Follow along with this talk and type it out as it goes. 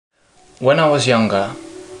When I was younger,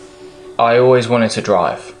 I always wanted to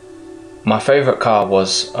drive. My favourite car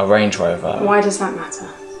was a Range Rover. Why does that matter?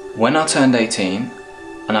 When I turned 18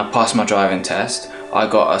 and I passed my driving test, I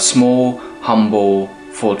got a small, humble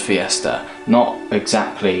Ford Fiesta. Not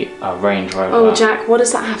exactly a Range Rover. Oh, Jack, what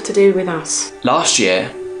does that have to do with us? Last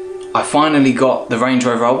year, I finally got the Range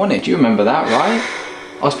Rover I wanted. You remember that, right?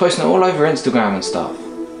 I was posting it all over Instagram and stuff.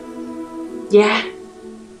 Yeah.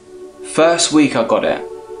 First week I got it,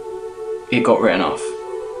 it got written off.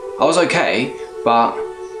 I was okay, but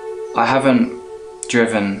I haven't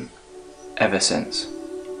driven ever since.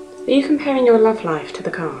 Are you comparing your love life to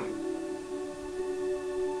the car?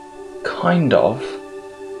 Kind of.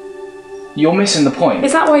 You're missing the point.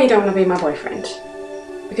 Is that why you don't want to be my boyfriend?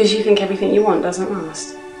 Because you think everything you want doesn't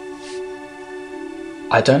last?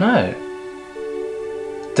 I don't know.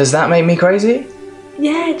 Does that make me crazy?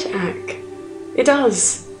 Yeah, Jack. It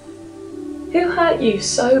does. Who hurt you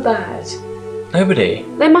so bad? Nobody.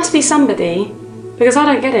 There must be somebody, because I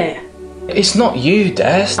don't get it. It's not you,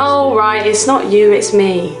 Des. Oh, right, it's not you, it's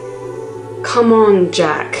me. Come on,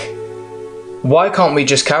 Jack. Why can't we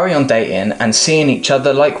just carry on dating and seeing each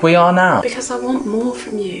other like we are now? Because I want more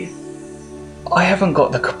from you. I haven't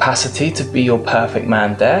got the capacity to be your perfect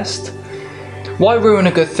man, Des. Why ruin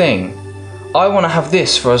a good thing? I want to have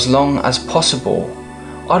this for as long as possible.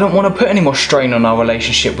 I don't want to put any more strain on our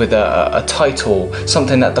relationship with a title,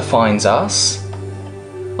 something that defines us.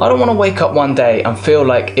 I don't want to wake up one day and feel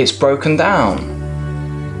like it's broken down.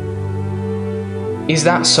 Is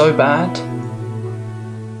that so bad?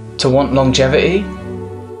 To want longevity?